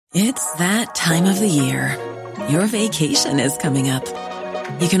It's that time of the year. Your vacation is coming up.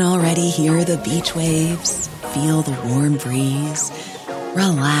 You can already hear the beach waves, feel the warm breeze,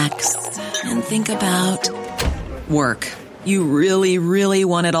 relax, and think about work. You really, really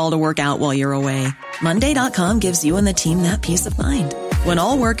want it all to work out while you're away. Monday.com gives you and the team that peace of mind. When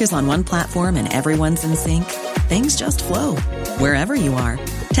all work is on one platform and everyone's in sync, things just flow. Wherever you are,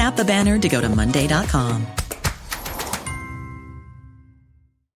 tap the banner to go to Monday.com.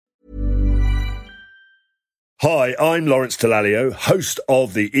 Hi, I'm Lawrence Dallaglio, host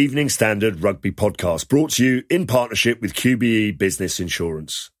of the Evening Standard Rugby Podcast, brought to you in partnership with QBE Business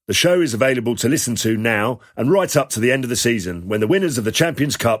Insurance. The show is available to listen to now and right up to the end of the season, when the winners of the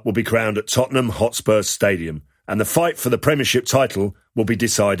Champions Cup will be crowned at Tottenham Hotspur Stadium, and the fight for the Premiership title will be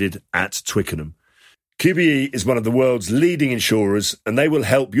decided at Twickenham. QBE is one of the world's leading insurers, and they will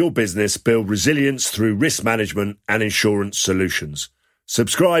help your business build resilience through risk management and insurance solutions.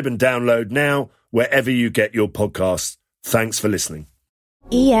 Subscribe and download now wherever you get your podcasts. Thanks for listening.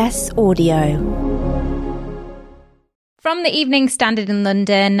 ES Audio. From the Evening Standard in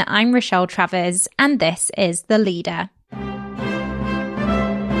London, I'm Rochelle Travers, and this is The Leader.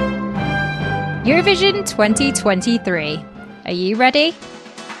 Eurovision 2023. Are you ready?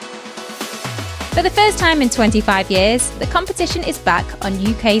 For the first time in 25 years, the competition is back on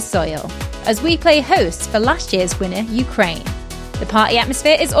UK soil, as we play host for last year's winner, Ukraine. The party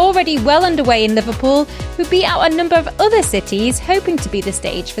atmosphere is already well underway in Liverpool, who beat out a number of other cities hoping to be the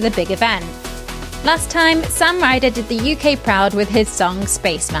stage for the big event. Last time, Sam Ryder did the UK proud with his song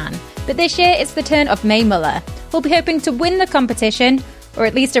Spaceman, but this year it's the turn of May Muller, who'll be hoping to win the competition, or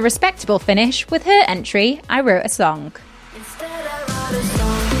at least a respectable finish, with her entry, I Wrote a Song.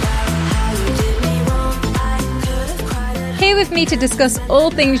 Here with me to discuss all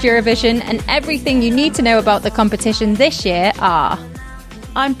things Eurovision and everything you need to know about the competition this year are...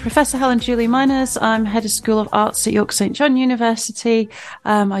 I'm Professor Helen Julie Miners. I'm Head of School of Arts at York St John University.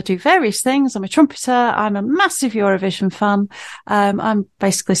 I do various things. I'm a trumpeter. I'm a massive Eurovision fan. I'm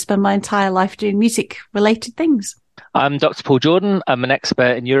basically spend my entire life doing music-related things. I'm Dr. Paul Jordan. I'm an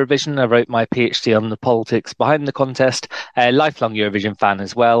expert in Eurovision. I wrote my PhD on the politics behind the contest, a lifelong Eurovision fan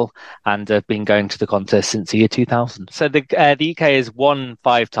as well, and I've been going to the contest since the year 2000. So the UK has won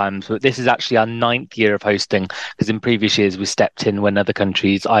 5 times, but this is actually our 9th year of hosting, because in previous years we stepped in when other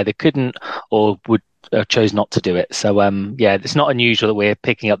countries either couldn't or would chose not to do it. So, it's not unusual that we're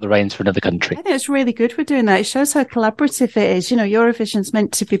picking up the reins for another country. I think it's really good we're doing that. It shows how collaborative it is. You know, Eurovision's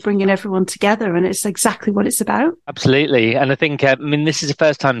meant to be bringing everyone together, and it's exactly what it's about. Absolutely. And I think, this is the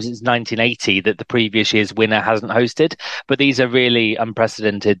first time since 1980 that the previous year's winner hasn't hosted, but these are really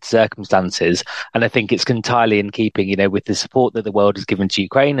unprecedented circumstances. And I think it's entirely in keeping, with the support that the world has given to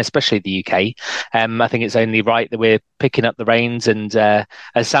Ukraine, especially the UK. I think it's only right that we're picking up the reins. And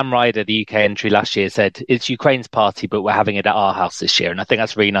as Sam Ryder, the UK entry last year, said, it's Ukraine's party, but we're having it at our house this year. And I think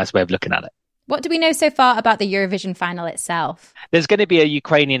that's a really nice way of looking at it. What do we know so far about the Eurovision final itself? There's going to be a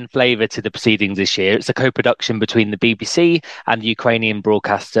Ukrainian flavour to the proceedings this year. It's a co-production between the BBC and the Ukrainian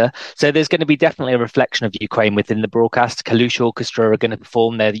broadcaster. So there's going to be definitely a reflection of Ukraine within the broadcast. Kalush Orchestra are going to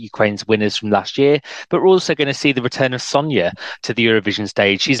perform. They're Ukraine's winners from last year. But we're also going to see the return of Sonia to the Eurovision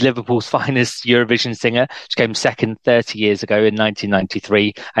stage. She's Liverpool's finest Eurovision singer. She came second 30 years ago in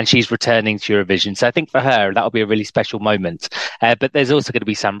 1993, and she's returning to Eurovision. So I think for her, that'll be a really special moment. But there's also going to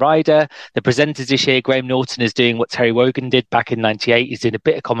be Sam Ryder. The presenters this year, Graham Norton is doing what Terry Wogan did back in 98. He's doing a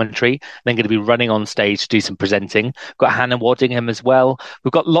bit of commentary, then going to be running on stage to do some presenting. We've got Hannah Waddingham as well.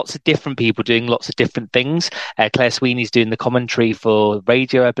 We've got lots of different people doing lots of different things. Claire Sweeney's doing the commentary for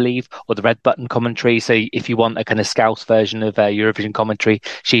radio, I believe, or the Red Button commentary. So if you want a kind of Scouse version of Eurovision commentary,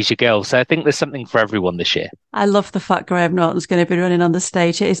 she's your girl. So I think there's something for everyone this year. I love the fact Graham Norton's going to be running on the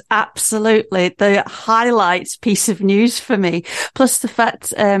stage. It is absolutely the highlight piece of news for me. Plus the fact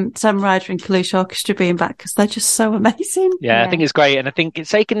Sam Ryder and Kalush Orchestra being back, because they're just so amazing. Yeah, I think it's great. And I think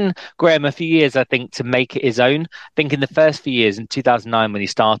it's taken Graham a few years, to make it his own. I think in the first few years, in 2009 when he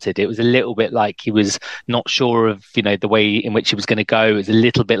started, it was a little bit like he was not sure of, the way in which he was going to go. It was a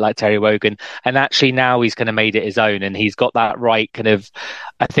little bit like Terry Wogan. And actually now he's kind of made it his own, and he's got that right kind of,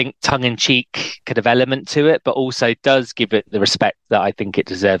 I think, tongue-in-cheek kind of element to it, but also does give it the respect that I think it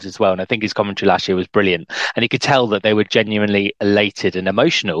deserves as well. And I think his commentary last year was brilliant. And you could tell that they were genuinely elated and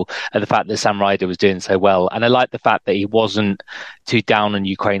emotional at the fact that Sam Ryder was doing so well. And I like the fact that he wasn't too down on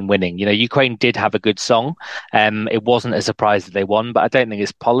Ukraine winning. Ukraine did have a good song. It wasn't a surprise that they won, but I don't think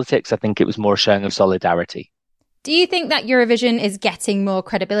it's politics. I think it was more a showing of solidarity. Do you think that Eurovision is getting more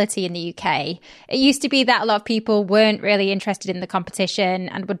credibility in the UK? It used to be that a lot of people weren't really interested in the competition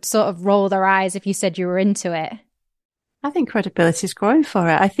and would sort of roll their eyes if you said you were into it. I think credibility is growing for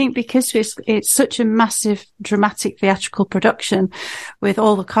it. I think because it's such a massive, dramatic theatrical production with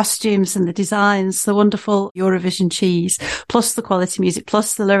all the costumes and the designs, the wonderful Eurovision cheese, plus the quality music,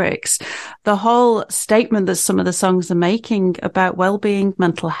 plus the lyrics, the whole statement that some of the songs are making about well-being,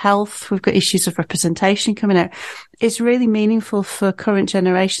 mental health, we've got issues of representation coming out, is really meaningful for current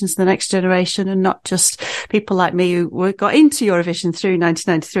generations, the next generation, and not just people like me who got into Eurovision through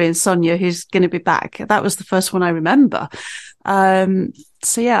 1993 and Sonia, who's going to be back. That was the first one I remember. So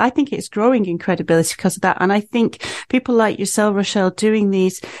yeah, I think it's growing in credibility because of that. And I think people like yourself, Rochelle, doing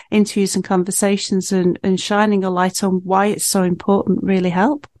these interviews and conversations and shining a light on why it's so important really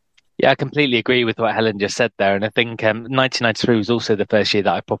help. Yeah, I completely agree with what Helen just said there. And I think 1993 was also the first year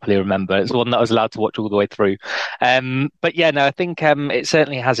that I properly remember. It's one that I was allowed to watch all the way through. But yeah, no, I think it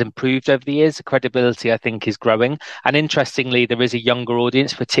certainly has improved over the years. The credibility, I think, is growing. And interestingly, there is a younger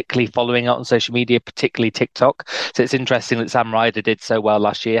audience, particularly following it on social media, particularly TikTok. So it's interesting that Sam Ryder did so well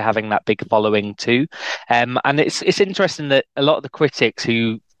last year, having that big following too. And it's interesting that a lot of the critics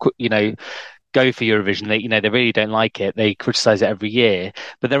who, go for Eurovision, they really don't like it. They criticize it every year,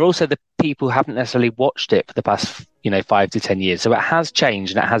 but they're also the people who haven't necessarily watched it for the past 5 to 10 years. So it has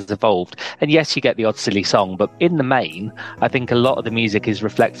changed and it has evolved. And yes, you get the odd silly song, but in the main, I think a lot of the music is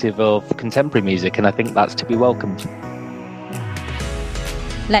reflective of contemporary music, and I think that's to be welcomed.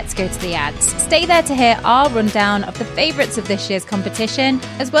 Let's go to the ads. Stay there to hear our rundown of the favourites of this year's competition,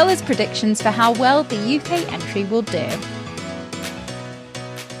 as well as predictions for how well the UK entry will do.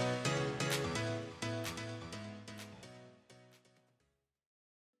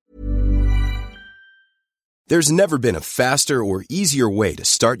 There's never been a faster or easier way to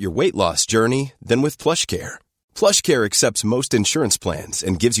start your weight loss journey than with PlushCare. PlushCare accepts most insurance plans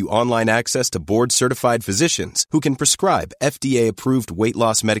and gives you online access to board-certified physicians who can prescribe FDA-approved weight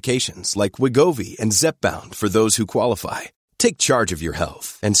loss medications like Wegovy and Zepbound for those who qualify. Take charge of your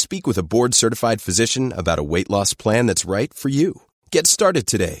health and speak with a board-certified physician about a weight loss plan that's right for you. Get started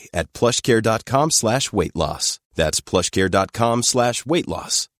today at plushcare.com/weight loss. That's plushcare.com/weight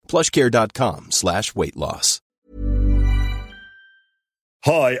loss. plushcare.com/weight loss.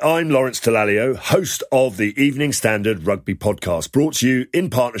 Hi, I'm Lawrence Dallaglio, host of the Evening Standard Rugby Podcast, brought to you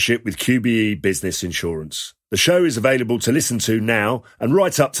in partnership with QBE Business Insurance. The show is available to listen to now and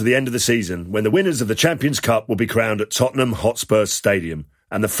right up to the end of the season, when the winners of the Champions Cup will be crowned at Tottenham Hotspur Stadium,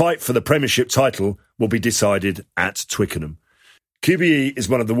 and the fight for the Premiership title will be decided at Twickenham. QBE is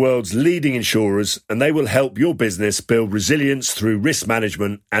one of the world's leading insurers, and they will help your business build resilience through risk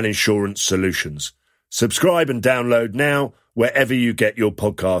management and insurance solutions. Subscribe and download now wherever you get your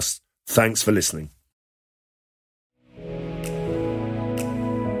podcasts. Thanks for listening.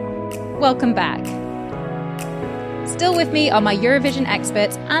 Welcome back. Still with me are my Eurovision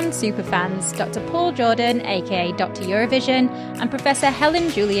experts and superfans, Dr. Paul Jordan, aka Dr. Eurovision, and Professor Helen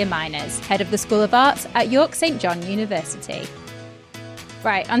Julia Miners, head of the School of Arts at York St John University.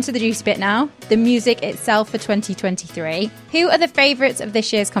 Right, onto the juicy bit now, the music itself for 2023. Who are the favourites of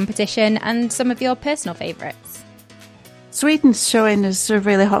this year's competition and some of your personal favourites? Sweden's showing as a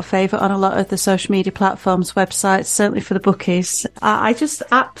really hot favourite on a lot of the social media platforms, websites, certainly for the bookies. I just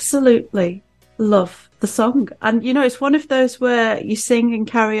absolutely love the song. And, it's one of those where you sing and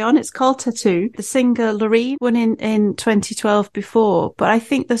carry on. It's called Tattoo. The singer Loreen won in 2012 before, but I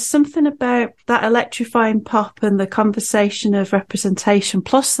think there's something about that electrifying pop and the conversation of representation,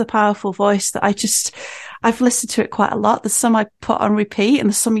 plus the powerful voice that I've listened to it quite a lot. There's some I put on repeat and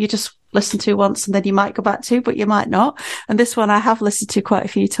there's some you just listen to once and then you might go back to, but you might not. And this one I have listened to quite a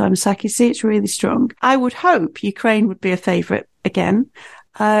few times, so I can see it's really strong. I would hope Ukraine would be a favourite again.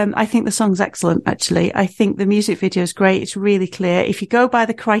 I think the song's excellent, actually. I think the music video is great. It's really clear. If you go by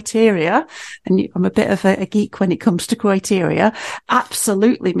the criteria, and I'm a bit of a geek when it comes to criteria,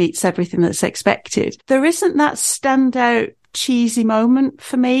 absolutely meets everything that's expected. There isn't that standout cheesy moment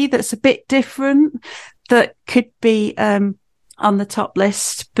for me that's a bit different that could be on the top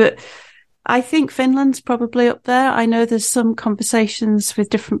list, but I think Finland's probably up there. I know there's some conversations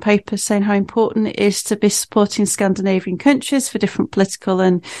with different papers saying how important it is to be supporting Scandinavian countries for different political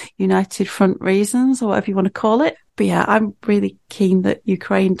and united front reasons, or whatever you want to call it. But yeah, I'm really keen that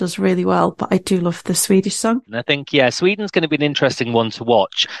Ukraine does really well, but I do love the Swedish song. And I think, Sweden's going to be an interesting one to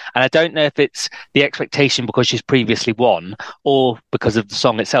watch. And I don't know if it's the expectation because she's previously won or because of the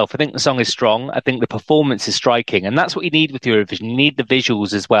song itself. I think the song is strong. I think the performance is striking. And that's what you need with Eurovision. You need the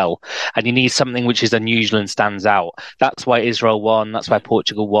visuals as well. And you need something which is unusual and stands out. That's why Israel won. That's why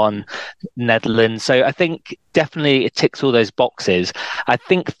Portugal won, Netherlands. So I think definitely it ticks all those boxes. I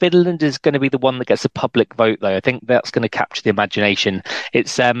think Finland is going to be the one that gets a public vote, though. I think that's going to capture the imagination.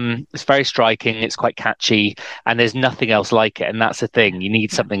 It's very striking, it's quite catchy, and there's nothing else like it. And that's the thing. You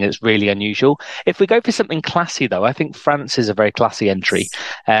need something that's really unusual. If we go for something classy, though, I think France is a very classy entry.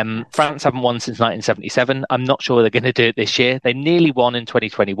 France haven't won since 1977. I'm not sure they're going to do it this year. They nearly won in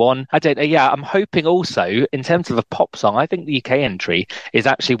 2021. I don't know. Yeah, I'm hoping also, in terms of a pop song, I think the UK entry is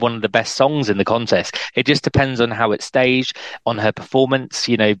actually one of the best songs in the contest. It just depends on how it's staged, on her performance.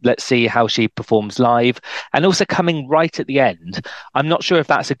 Let's see how she performs live. And also coming right at the end, I'm not sure if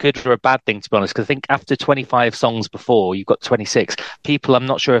that's a good or a bad thing, to be honest, because I think after 25 songs before, you've got 26 people. I'm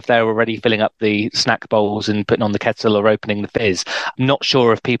not sure if they're already filling up the snack bowls and putting on the kettle or opening the fizz. I'm not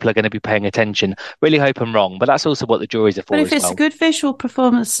sure if people are going to be paying attention. Really hope I'm wrong, but that's also what the juries are for. But if it's a good visual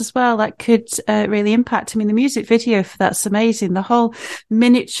performance as well, that could really impact. I mean, the music video for that's amazing. The whole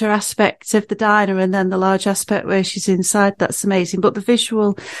miniature aspect of the diner and then the large aspect where she's inside, that's amazing. But the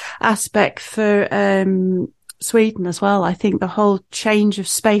visual aspect for Sweden as well, I think the whole change of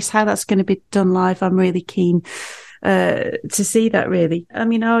space, how that's going to be done live, I'm really keen to see that, really. I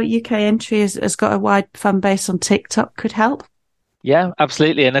mean, our UK entry has got a wide fan base on TikTok, could help. Yeah,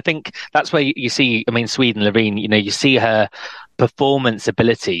 absolutely. And I think that's where you see, Sweden, Loreen, you see her performance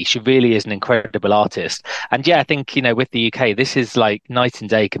ability. She really is an incredible artist. And yeah, I think, with the UK, this is like night and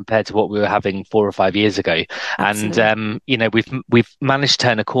day compared to what we were having 4 or 5 years ago. Absolutely. And, we've managed to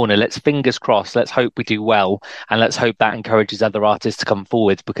turn a corner. Let's fingers crossed. Let's hope we do well. And let's hope that encourages other artists to come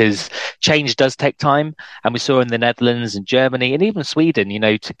forward, because change does take time. And we saw in the Netherlands and Germany and even Sweden,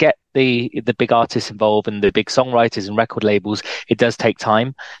 to get the big artists involved and the big songwriters and record labels, it does take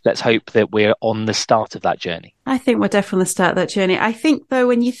time. Let's hope that we're on the start of that journey. I think we're definitely on the start of that journey. I think, though,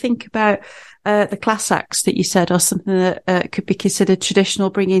 when you think about the class acts that you said, or something that could be considered traditional,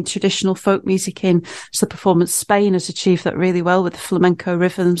 bringing traditional folk music in to the performance, Spain has achieved that really well with the flamenco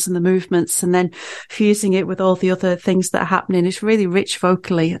rhythms and the movements, and then fusing it with all the other things that are happening. It's really rich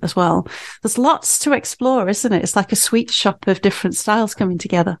vocally as well. There's lots to explore, isn't it? It's like a sweet shop of different styles coming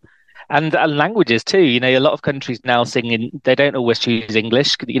together. And languages too. A lot of countries now singing, they don't always choose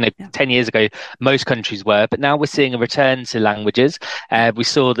English. 10 years ago, most countries were, but now we're seeing a return to languages. We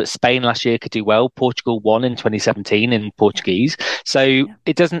saw that Spain last year could do well. Portugal won in 2017 in Portuguese. So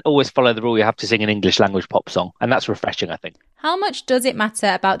it doesn't always follow the rule. You have to sing an English language pop song. And that's refreshing, I think. How much does it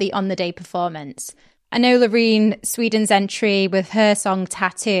matter about the on-the-day performance? I know, Loreen, Sweden's entry with her song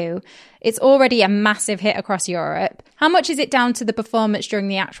Tattoo, it's already a massive hit across Europe. How much is it down to the performance during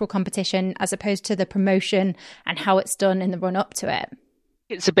the actual competition as opposed to the promotion and how it's done in the run-up to it?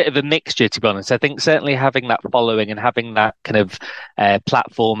 It's a bit of a mixture, to be honest. I think certainly having that following and having that kind of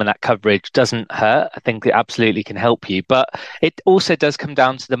platform and that coverage doesn't hurt. I think it absolutely can help you. But it also does come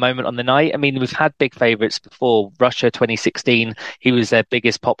down to the moment on the night. We've had big favourites before. Russia 2016, he was their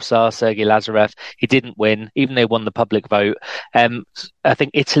biggest pop star, Sergei Lazarev. He didn't win, even though he won the public vote. I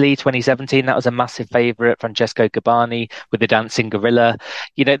think Italy 2017, that was a massive favourite, Francesco Gabbani with the Dancing Gorilla.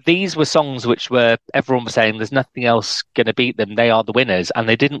 These were songs which were, everyone was saying there's nothing else going to beat them. They are the winners. And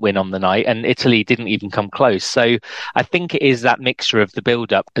they didn't win on the night, and Italy didn't even come close. So I think it is that mixture of the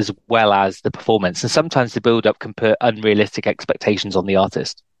build-up as well as the performance. And sometimes the build-up can put unrealistic expectations on the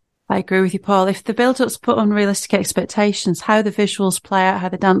artist. I agree with you, Paul. If the build-ups put unrealistic expectations, how the visuals play out, how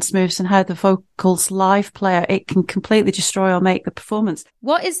the dance moves and how the vocals live play out, it can completely destroy or make the performance.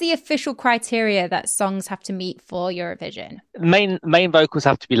 What is the official criteria that songs have to meet for Eurovision? Main vocals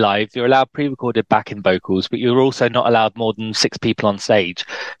have to be live. You're allowed pre-recorded backing vocals, but you're also not allowed more than 6 people on stage.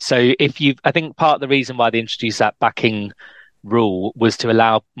 So I think part of the reason why they introduced that backing rule was to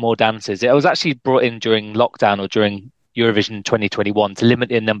allow more dancers. It was actually brought in during lockdown or during Eurovision 2021 to limit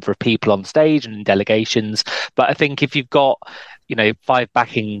the number of people on stage and in delegations. But I think if you've got, 5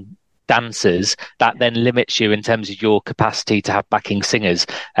 backing dancers, that then limits you in terms of your capacity to have backing singers.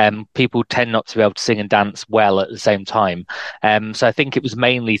 People tend not to be able to sing and dance well at the same time. So I think it was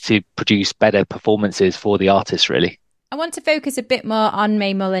mainly to produce better performances for the artists, really. I want to focus a bit more on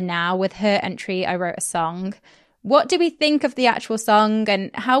Mae Muller now with her entry, I Wrote a Song. What do we think of the actual song and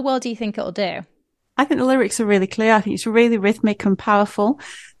how well do you think it'll do? I think the lyrics are really clear. I think it's really rhythmic and powerful.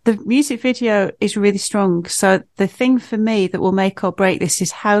 The music video is really strong. So the thing for me that will make or break this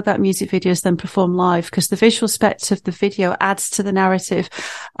is how that music video is then performed live, because the visual aspect of the video adds to the narrative.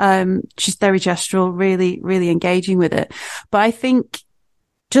 She's very gestural, really, really engaging with it. But I think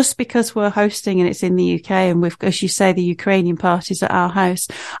just because we're hosting and it's in the UK and we've, as you say, the Ukrainian parties at our house,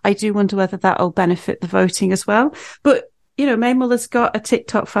 I do wonder whether that will benefit the voting as well. But Mae Muller's got a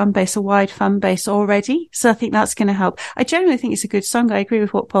TikTok fan base, a wide fan base already. So I think that's going to help. I genuinely think it's a good song. I agree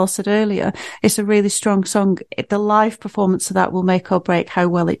with what Paul said earlier. It's a really strong song. The live performance of that will make or break how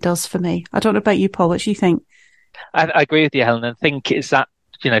well it does for me. I don't know about you, Paul. What do you think? I agree with you, Helen. I think it's that,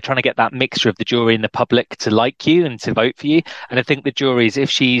 trying to get that mixture of the jury and the public to like you and to vote for you. And I think the juries, if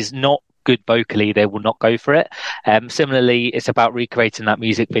she's not good vocally, they will not go for it. Similarly, it's about recreating that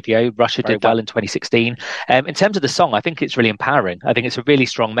music video. Russia did well in 2016. In terms of the song, I think it's really empowering. I think it's a really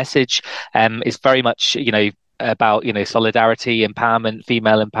strong message. It's very much, about solidarity, empowerment,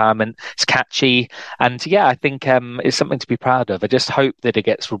 female empowerment. It's catchy, and I think it's something to be proud of. I just hope that it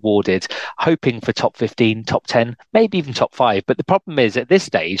gets rewarded, hoping for top 15, top 10, maybe even top 5. But the problem is, at this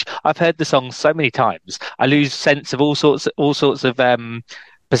stage, I've heard the song so many times, I lose sense of all sorts of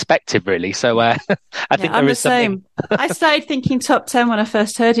perspective, really. So I think I'm there is the same. I started thinking top 10 when I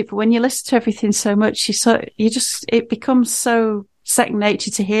first heard it, but when you listen to everything so much, it becomes so second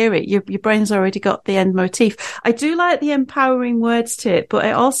nature to hear it. Your brain's already got the end motif. I do like the empowering words to it, but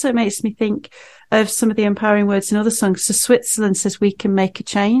it also makes me think of some of the empowering words in other songs. So Switzerland says we can make a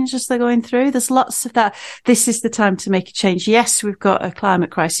change as they're going through. There's lots of that. This is the time to make a change. Yes, we've got a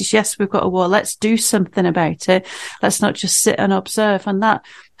climate crisis. Yes, we've got a war. Let's do something about it. Let's not just sit and observe. And that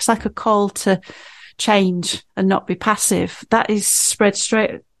it's like a call to change and not be passive. That is spread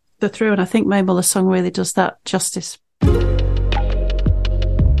straight through. And I think Mae Muller's song really does that justice.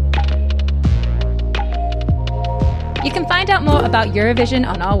 You can find out more about Eurovision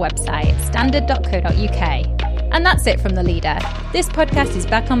on our website, standard.co.uk. And that's it from The Leader. This podcast is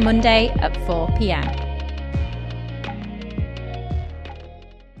back on Monday at 4 p.m.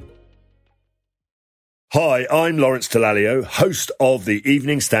 Hi, I'm Lawrence Dallaglio, host of the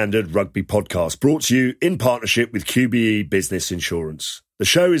Evening Standard Rugby Podcast, brought to you in partnership with QBE Business Insurance. The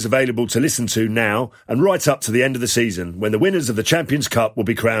show is available to listen to now and right up to the end of the season, when the winners of the Champions Cup will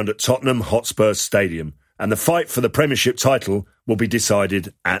be crowned at Tottenham Hotspur Stadium, and the fight for the Premiership title will be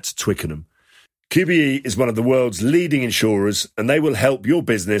decided at Twickenham. QBE is one of the world's leading insurers, and they will help your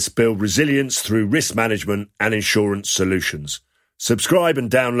business build resilience through risk management and insurance solutions. Subscribe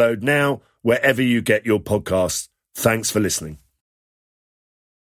and download now wherever you get your podcasts. Thanks for listening.